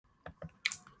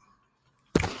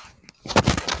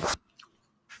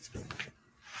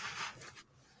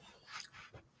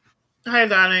Hi,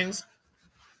 darlings.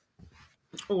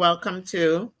 Welcome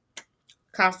to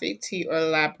Coffee, Tea, or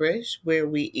Labrish, where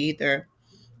we either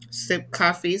sip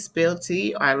coffee, spill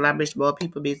tea, or labrish more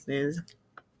people business.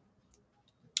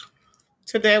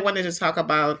 Today, I wanted to talk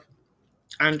about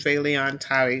Andre Leon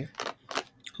Talley,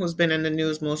 who's been in the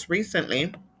news most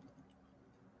recently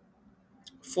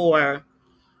for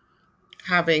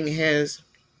having his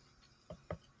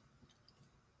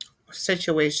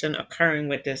situation occurring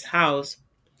with this house,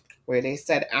 where they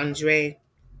said Andre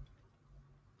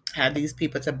had these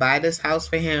people to buy this house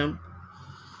for him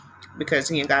because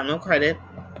he ain't got no credit,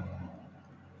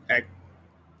 like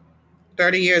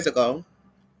 30 years ago.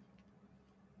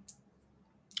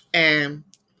 And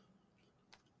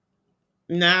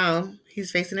now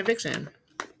he's facing eviction.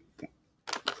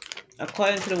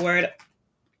 According to the word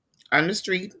on the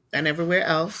street and everywhere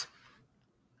else,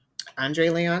 Andre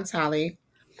Leon Talley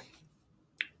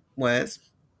was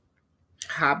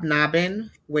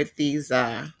hobnobbing with these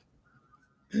types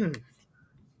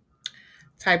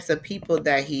of people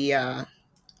that he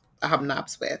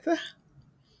hobnobs with.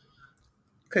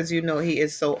 Because he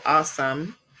is so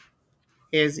awesome.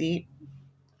 Is he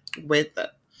with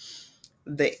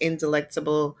the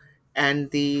indelectable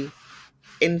and the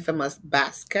infamous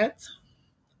Basket,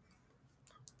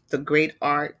 the great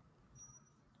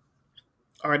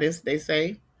artist, they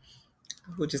say,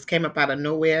 who just came up out of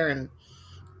nowhere and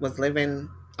was living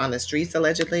on the streets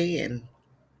allegedly and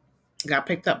got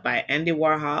picked up by Andy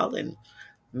Warhol and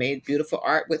made beautiful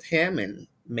art with him and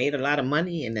made a lot of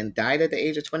money and then died at the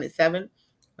age of 27.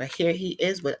 But here he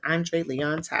is with Andre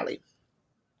Leon Talley.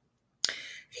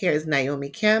 Here's Naomi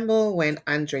Campbell when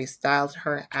Andre styled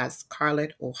her as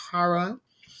Scarlett O'Hara.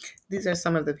 These are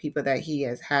some of the people that he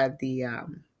has had the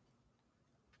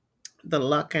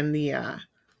luck and the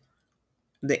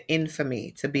infamy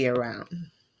to be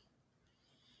around.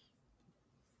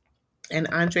 And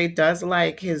Andre does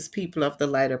like his people of the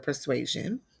lighter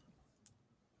persuasion.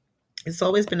 It's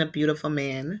always been a beautiful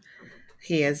man.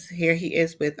 He is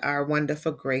with our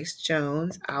wonderful Grace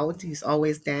Jones out. He's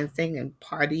always dancing and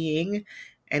partying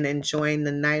and enjoying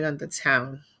the night on the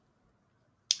town.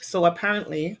 So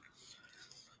apparently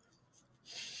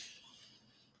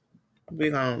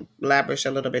we're gonna labrish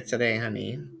a little bit today,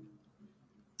 honey.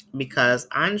 Because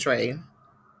Andre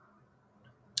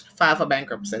filed for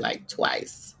bankruptcy like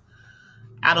twice.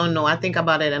 I don't know. I think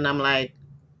about it and I'm like,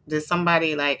 did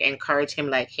somebody like encourage him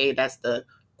like, hey, that's the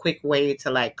quick way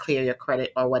to like clear your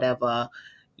credit or whatever,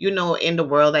 in the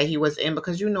world that he was in?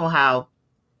 Because you know how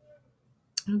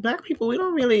Black people, we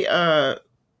don't really file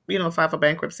for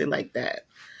bankruptcy like that.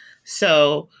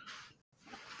 So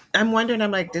I'm wondering, I'm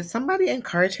like, did somebody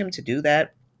encourage him to do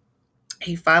that?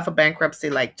 He filed for bankruptcy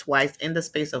like twice in the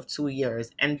space of 2 years.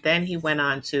 And then he went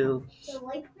on to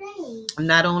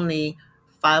not only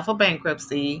file for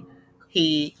bankruptcy,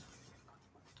 he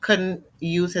couldn't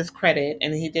use his credit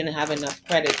and he didn't have enough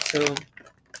credit to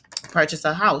purchase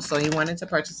a house. So he wanted to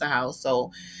purchase a house.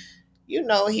 So,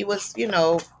 he was,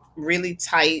 really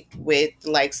tight with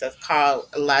the likes of Karl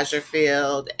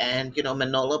Lagerfeld and,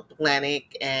 Manola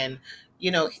Blahnik. And,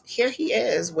 here he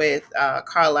is with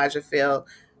Karl Lagerfeld.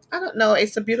 I don't know.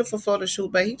 It's a beautiful photo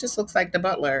shoot, but he just looks like the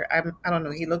butler. I don't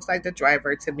know. He looks like the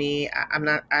driver to me.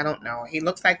 I don't know. He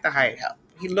looks like the hired help.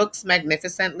 He looks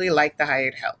magnificently like the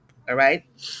hired help. All right.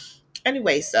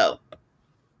 Anyway, so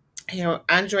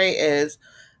Andre is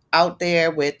out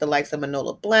there with the likes of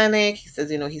Manola Blahnik. He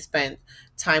says, he spent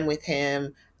time with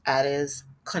him at his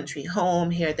country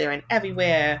home here, there, and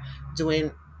everywhere,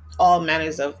 doing all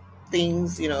manners of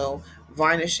things,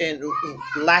 varnishing,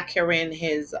 lacquering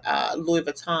his Louis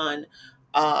Vuitton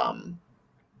um,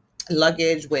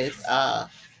 luggage with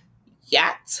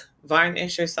yacht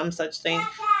varnish or some such thing,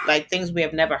 like things we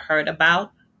have never heard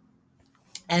about.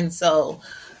 And so,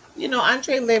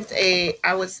 Andre lived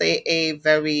I would say, a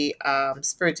very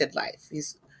spirited life.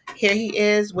 He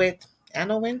is with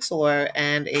Anna Wintour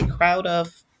and a crowd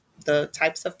of the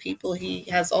types of people he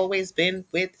has always been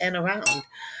with and around.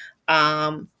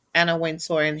 Anna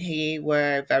Wintour and he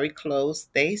were very close.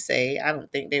 They say, I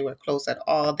don't think they were close at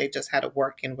all. They just had a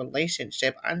working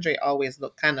relationship. Andre always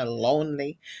looked kind of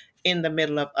lonely in the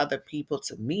middle of other people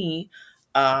to me.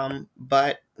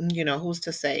 But, who's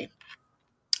to say?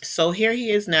 So here he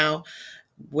is now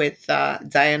with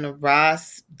Diana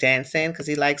Ross dancing because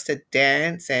he likes to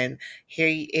dance. And here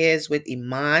he is with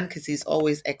Iman because he's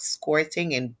always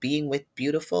escorting and being with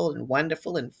beautiful and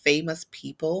wonderful and famous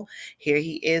people. Here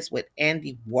he is with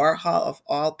Andy Warhol of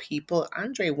all people.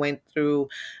 Andre went through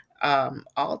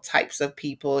all types of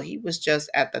people. He was just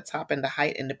at the top and the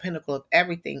height and the pinnacle of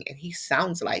everything. And he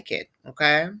sounds like it.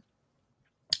 Okay.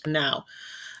 Now,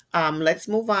 Let's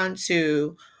move on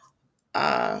to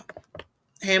uh,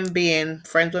 him being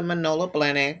friends with Manola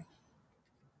Blahnik.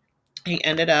 He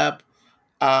ended up,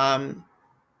 um,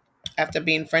 after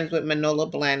being friends with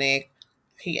Manola Blahnik,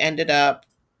 he ended up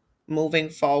moving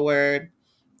forward,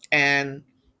 and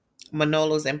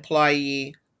Manolo's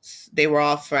employee, they were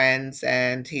all friends,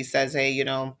 and he says, hey,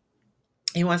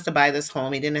 he wants to buy this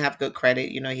home. He didn't have good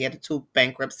credit. He had two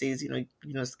bankruptcies. To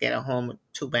get a home with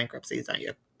two bankruptcies on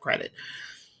your credit.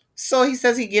 So he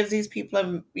says he gives these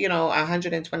people,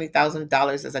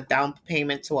 $120,000 as a down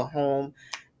payment to a home.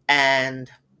 And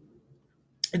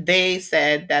they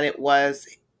said that it was,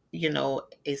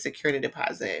 a security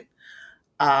deposit.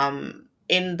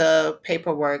 In the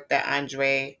paperwork that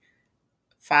Andre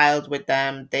filed with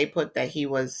them, they put that he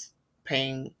was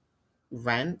paying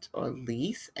rent or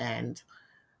lease, and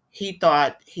he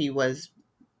thought he was,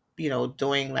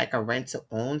 doing like a rent to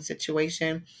own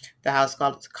situation. The house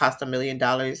cost $1 million.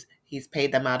 He's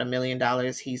paid them out $1 million.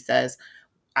 He says,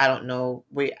 I don't know.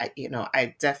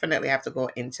 I definitely have to go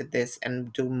into this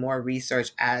and do more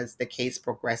research as the case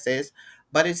progresses.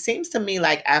 But it seems to me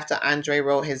like after Andre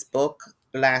wrote his book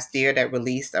last year that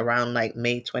released around like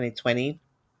May 2020,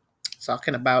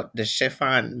 talking about the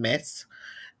chiffon mess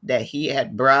that he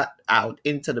had brought out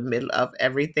into the middle of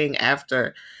everything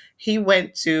after he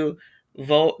went to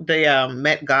vote the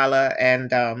Met Gala, and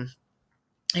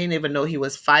he didn't even know he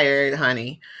was fired,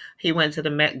 honey. He went to the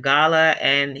Met Gala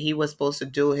and he was supposed to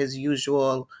do his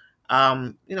usual,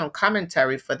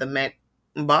 commentary for the Met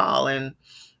Ball. And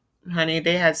honey,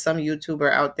 they had some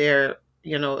YouTuber out there,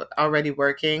 already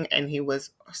working, and he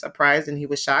was surprised and he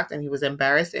was shocked and he was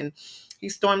embarrassed, and he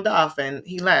stormed off and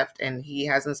he left, and he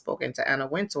hasn't spoken to Anna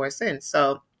Wintour since.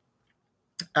 So,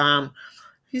 um,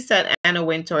 he said Anna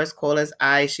Wintour is cold as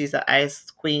ice. She's an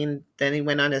ice queen. Then he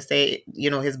went on to say,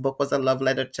 his book was a love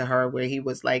letter to her, where he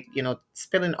was like,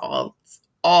 spilling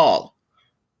all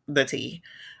the tea.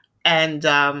 And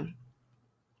I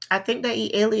think that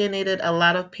he alienated a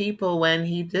lot of people when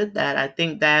he did that. I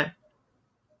think that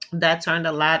turned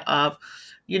a lot of,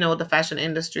 the fashion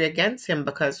industry against him,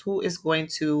 because who is going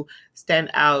to stand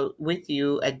out with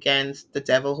you against the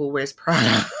devil who wears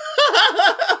Prada?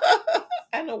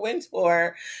 Anna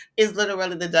Wintour is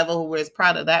literally the devil who wears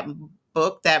Prada. That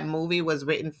book, that movie was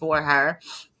written for her.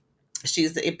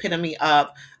 She's the epitome of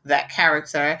that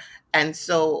character. And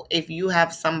so if you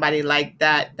have somebody like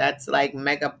that, that's like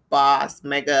mega boss,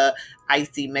 mega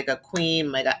icy, mega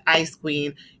queen, mega ice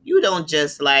queen, you don't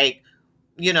just like,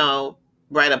 you know,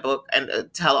 write a book and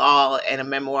tell all and a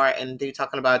memoir and they're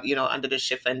talking about, under the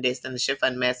chiffon this and the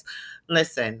chiffon mess.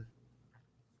 Listen,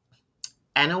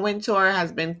 Anna Wintour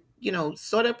has been,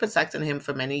 sort of protecting him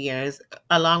for many years,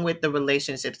 along with the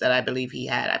relationships that I believe he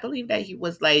had. I believe that he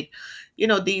was like,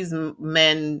 these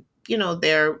men,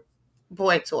 they're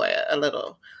boy toy a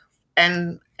little.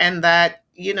 And that,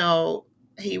 he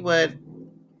would,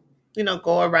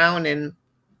 go around and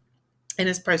in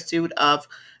his pursuit of,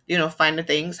 finer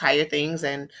things, higher things,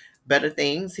 and better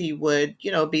things, he would,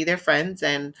 be their friends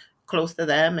and close to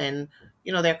them and,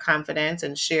 their confidence,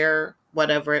 and share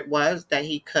whatever it was that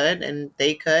he could and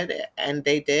they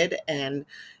did. And,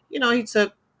 he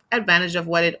took advantage of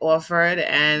what it offered,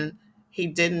 and he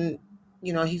didn't,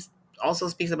 he also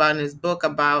speaks about in his book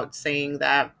about saying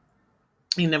that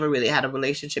he never really had a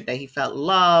relationship that he felt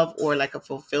love or like a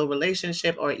fulfilled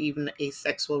relationship or even a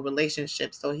sexual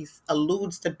relationship. So he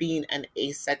alludes to being an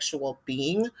asexual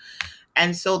being.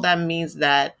 And so that means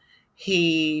that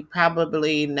he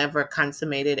probably never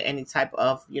consummated any type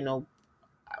of,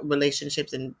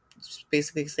 relationships, and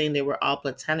basically saying they were all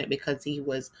platonic because he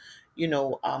was,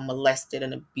 molested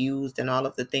and abused and all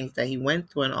of the things that he went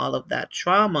through and all of that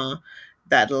trauma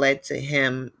that led to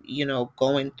him,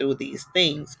 going through these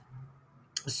things.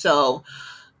 So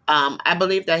I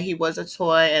believe that he was a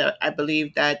toy. I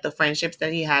believe that the friendships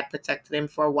that he had protected him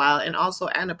for a while. And also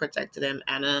Anna protected him.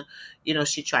 Anna,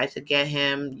 she tried to get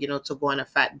him, to go on a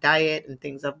fat diet and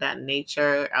things of that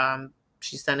nature.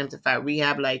 She sent him to fat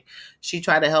rehab. Like, she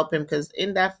tried to help him because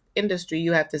in that industry,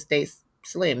 you have to stay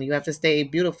slim. You have to stay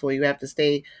beautiful. You have to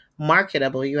stay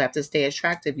marketable. You have to stay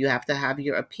attractive. You have to have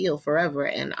your appeal forever.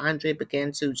 And Andre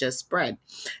began to just spread.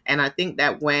 And I think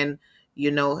that when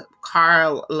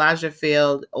Karl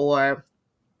Lagerfeld Karl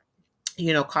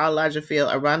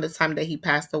Lagerfeld, around the time that he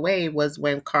passed away was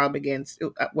when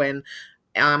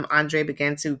Andre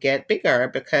began to get bigger,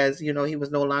 because, he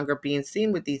was no longer being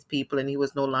seen with these people and he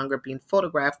was no longer being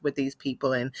photographed with these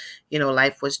people, and,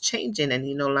 life was changing and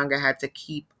he no longer had to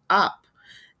keep up.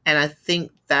 And I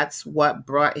think that's what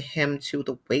brought him to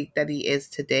the weight that he is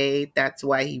today. That's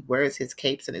why he wears his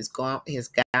capes and his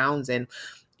gowns and,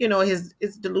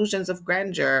 his delusions of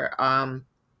grandeur are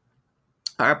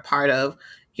a part of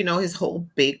his whole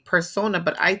big persona.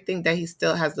 But I think that he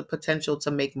still has the potential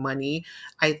to make money.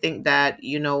 I think that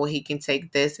he can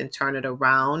take this and turn it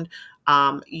around.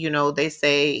 They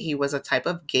say he was a type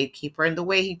of gatekeeper, and the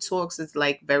way he talks is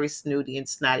like very snooty and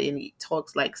snotty, and he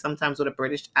talks like sometimes with a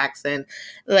British accent,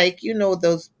 like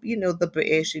those the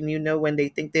British, and when they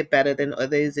think they're better than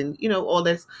others, and all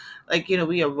this, like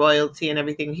we are royalty and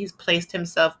everything. He's placed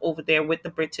himself over there with the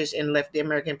British and left the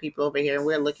American people over here, and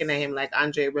we're looking at him like,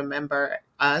 Andre, remember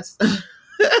us?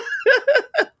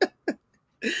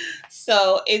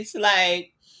 So it's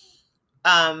like,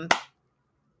 um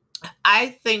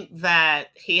I think that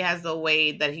he has a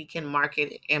way that he can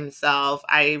market himself.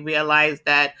 I realize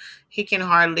that he can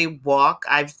hardly walk.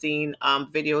 I've seen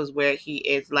videos where he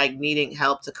is like needing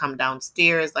help to come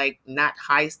downstairs, like not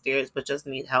high stairs, but just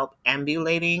need help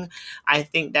ambulating. I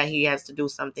think that he has to do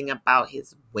something about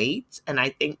his weight. And I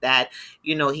think that,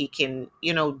 he can,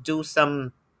 do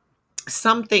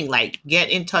something like get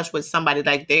in touch with somebody.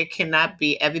 Like, there cannot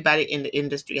be, everybody in the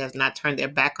industry has not turned their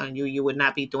back on you. You would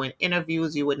not be doing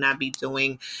interviews, you would not be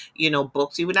doing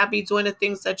books, you would not be doing the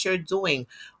things that you're doing.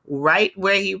 Right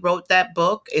where he wrote that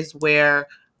book is where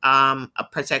a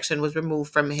protection was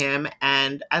removed from him,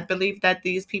 and I believe that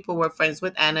these people were friends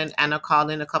with Anna, and Anna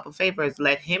called in a couple favors,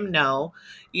 let him know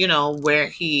where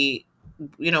he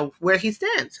where he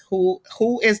stands, who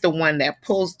is the one that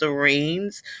pulls the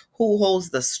reins, who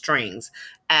holds the strings.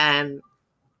 And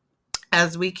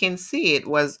as we can see, it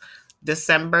was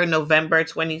November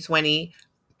 2020,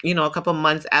 a couple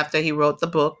months after he wrote the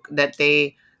book, that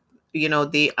they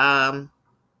the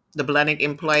Blenick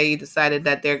employee decided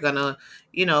that they're gonna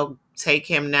take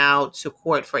him now to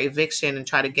court for eviction and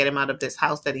try to get him out of this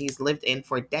house that he's lived in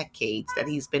for decades, that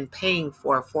he's been paying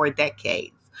for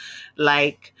decades.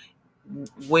 Like,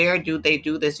 where do they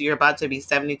do this? You're about to be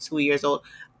 72 years old.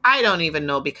 I don't even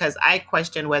know, because I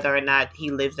question whether or not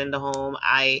he lives in the home.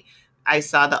 I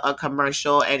saw the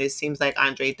commercial, and it seems like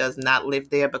Andre does not live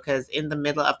there, because in the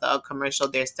middle of the commercial,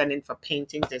 they're sending for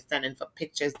paintings, they're sending for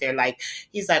pictures. They're like,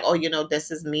 he's like, oh, this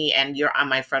is me, and you're on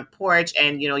my front porch,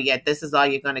 and yeah, this is all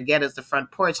you're gonna get is the front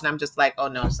porch. And I'm just like, oh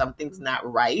no, something's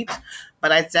not right.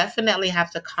 But I definitely have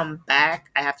to come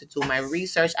back. I have to do my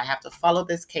research. I have to follow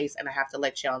this case, and I have to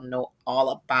let y'all know all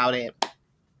about it.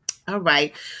 All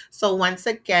right. So once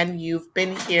again, you've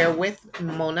been here with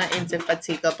Mona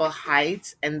Indefatigable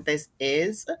Heights, and this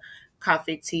is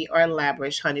Coffee, Tea, or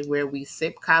Labrish Honey, where we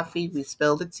sip coffee, we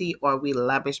spill the tea, or we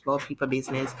labrish blow people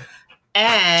business.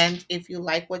 And if you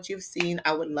like what you've seen,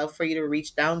 I would love for you to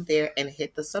reach down there and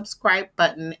hit the subscribe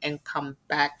button and come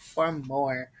back for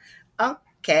more.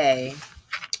 Okay.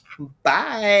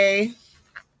 Bye.